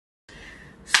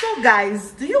So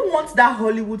guys, do you want that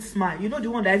Hollywood smile? You know,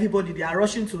 the one that everybody they are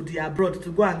rushing to the abroad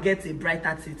to go and get a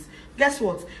brighter teeth. Guess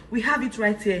what? We have it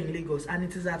right here in Lagos, and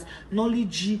it is at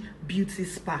Knowledge Beauty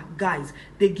Spa. Guys,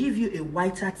 they give you a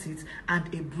whiter teeth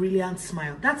and a brilliant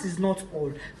smile. That is not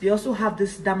all. They also have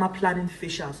this dermaplaning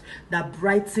facials that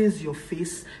brightens your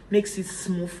face, makes it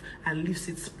smooth, and leaves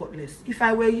it spotless. If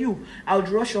I were you, I would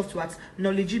rush off to at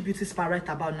Knowledge Beauty Spa right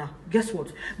about now. Guess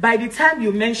what? By the time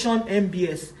you mention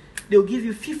MBS, they'll give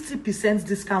you 50%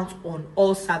 discount on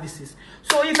all services.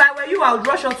 So if I were you, I would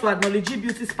rush out to Knowledge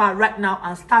Beauty Spa right now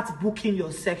and start booking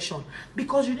your section,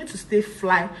 because you need to stay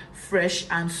fly, fresh,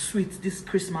 and sweet this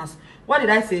Christmas. What did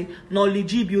I say?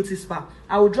 Knowledge Beauty Spa.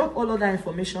 I will drop all other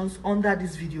informations under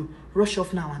this video. Rush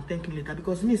off now and thank me later,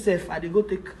 because myself, I go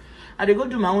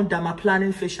do my own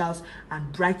dermaplaning facials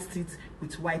and bright teeth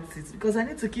with white teeth, because I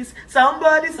need to kiss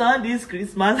somebody on this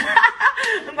Christmas.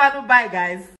 I'm gonna bye,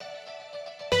 guys.